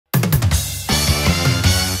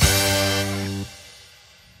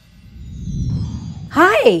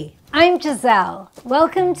Hi, I'm Gisele.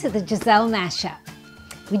 Welcome to the Gisele Mashup.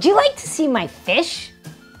 Would you like to see my fish?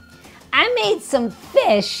 I made some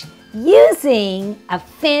fish using a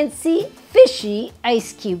fancy Fishy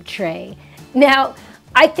ice cube tray. Now,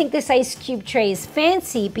 I think this ice cube tray is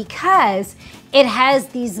fancy because it has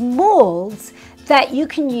these molds that you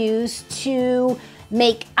can use to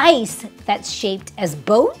make ice that's shaped as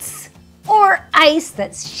boats or ice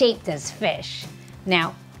that's shaped as fish.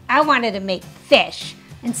 Now, I wanted to make fish,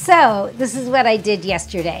 and so this is what I did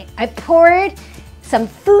yesterday. I poured some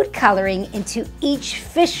food coloring into each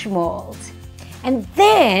fish mold, and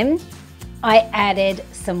then I added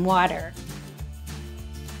some water.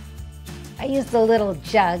 I used a little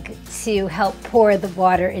jug to help pour the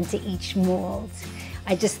water into each mold.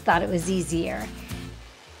 I just thought it was easier.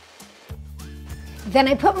 Then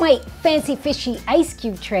I put my fancy Fishy ice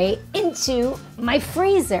cube tray into my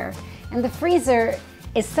freezer, and the freezer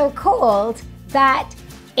is so cold that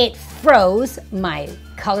it froze my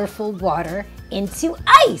colorful water into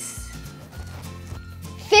ice.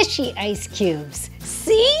 Fishy ice cubes,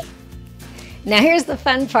 see? Now here's the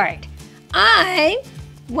fun part. I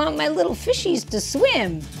want my little fishies to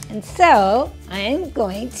swim, and so I'm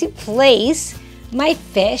going to place my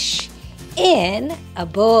fish in a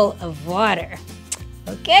bowl of water.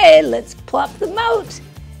 Okay, let's plop them out.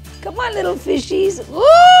 Come on, little fishies.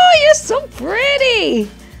 Oh, you're so pretty.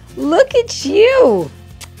 Look at you.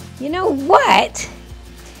 You know what?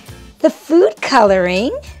 The food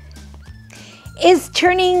coloring is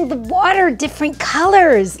turning the water different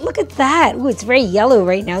colors. Look at that. Ooh, it's very yellow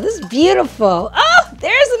right now. This is beautiful. Oh,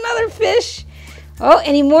 there's another fish. Oh,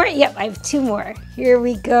 any more? Yep, I have two more. Here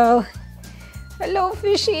we go. Hello,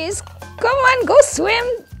 fishies. Come on, go swim.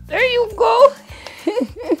 There you go.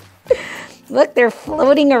 Look, they're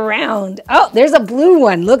floating around. Oh, there's a blue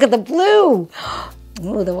one. Look at the blue.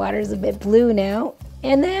 Oh, the water's a bit blue now.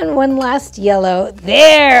 And then one last yellow.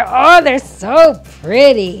 There. Oh, they're so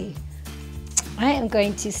pretty. I am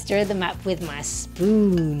going to stir them up with my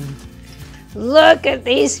spoon. Look at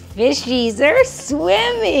these fishies. They're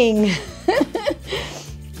swimming.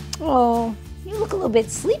 Oh, you look a little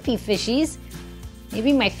bit sleepy, fishies.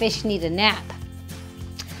 Maybe my fish need a nap.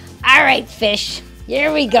 All right, fish.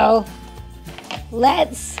 Here we go.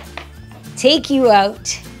 Let's take you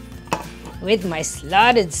out with my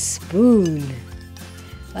slotted spoon.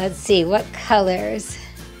 Let's see, what colors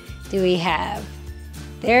do we have?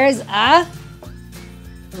 There's a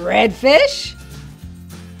red fish.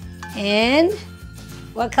 And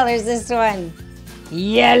what color is this one?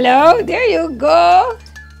 Yellow. There you go.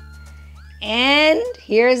 And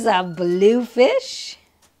here's a blue fish.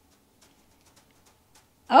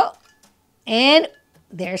 Oh, and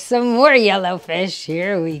there's some more yellow fish.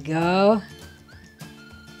 Here we go.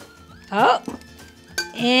 Oh,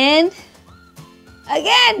 and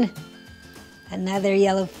again, another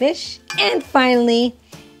yellow fish. And finally,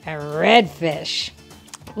 a red fish.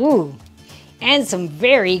 Ooh, and some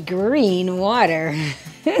very green water.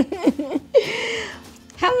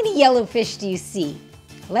 How many yellow fish do you see?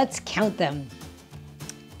 Let's count them.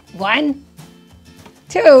 1,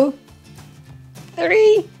 2,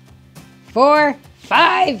 3, 4,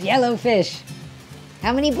 5 yellow fish.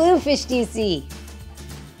 How many blue fish do you see?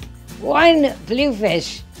 1 blue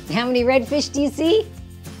fish. How many red fish do you see?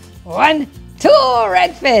 1, 2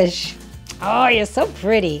 red fish. Oh, you're so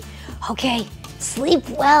pretty. Okay, sleep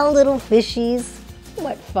well, little fishies.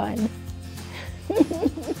 What fun.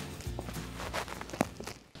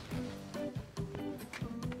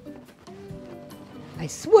 I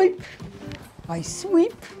swipe, I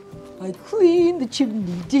sweep, I clean the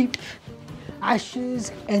chimney deep.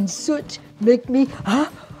 Ashes and soot make me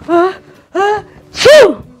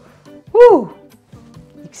phew! Woo!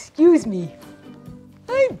 Excuse me.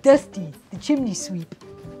 I'm Dusty, the chimney sweep,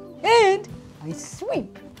 and I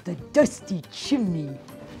sweep the dusty chimney.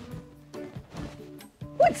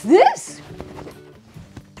 What's this?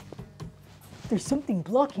 There's something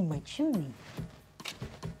blocking my chimney.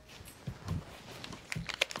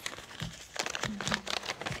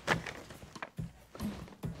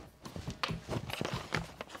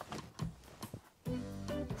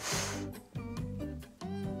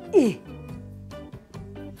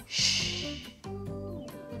 Shh.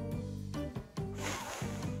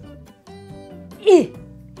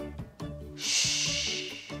 Shh.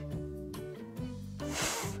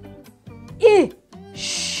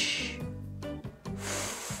 Shh.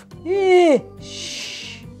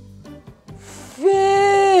 Shh.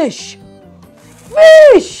 Fish.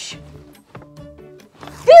 Fish.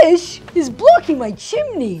 Fish is blocking my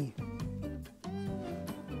chimney.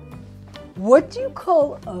 What do you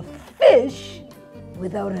call a fish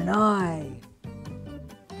without an eye?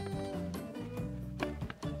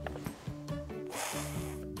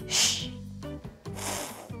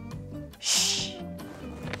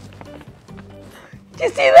 Do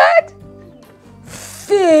you see that?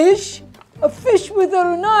 Fish. A fish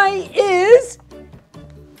without an eye is...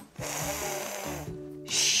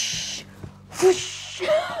 Shh. Whoosh.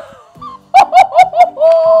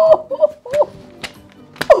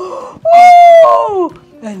 Oh,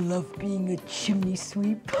 I love being a chimney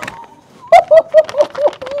sweep.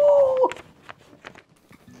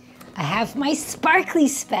 I have my sparkly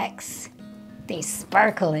specs. They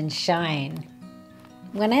sparkle and shine.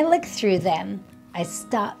 When I look through them, I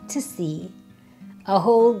stop to see a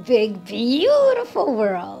whole big, beautiful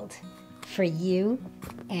world for you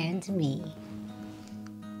and me.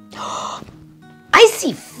 I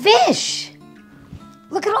see fish.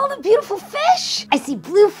 Look at all the beautiful fish. I see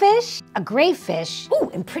blue fish, a gray fish,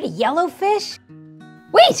 ooh, and pretty yellow fish.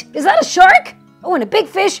 Wait, is that a shark? Oh, and a big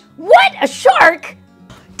fish. What, a shark?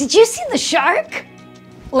 Did you see the shark?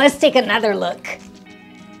 Let's take another look.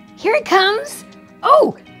 Here it comes.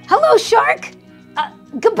 Oh, hello, shark.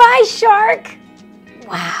 Goodbye, shark.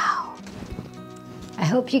 Wow. I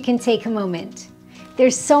hope you can take a moment.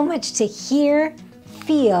 There's so much to hear,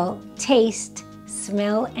 feel, taste,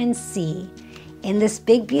 smell, and see in this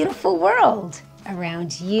big, beautiful world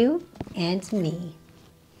around you and me.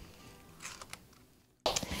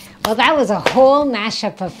 Well, that was a whole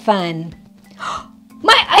mashup of fun.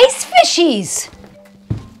 My ice fishies!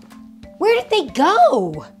 Where did they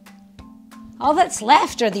go? All that's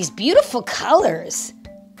left are these beautiful colors.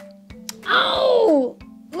 Oh,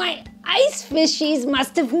 my ice fishies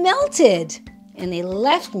must have melted and they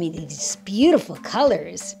left me these beautiful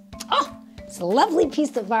colors. Oh, it's a lovely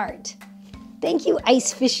piece of art. Thank you,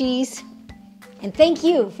 ice fishies. And thank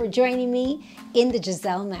you for joining me in the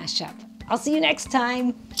Gisele Mashup. I'll see you next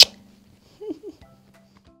time.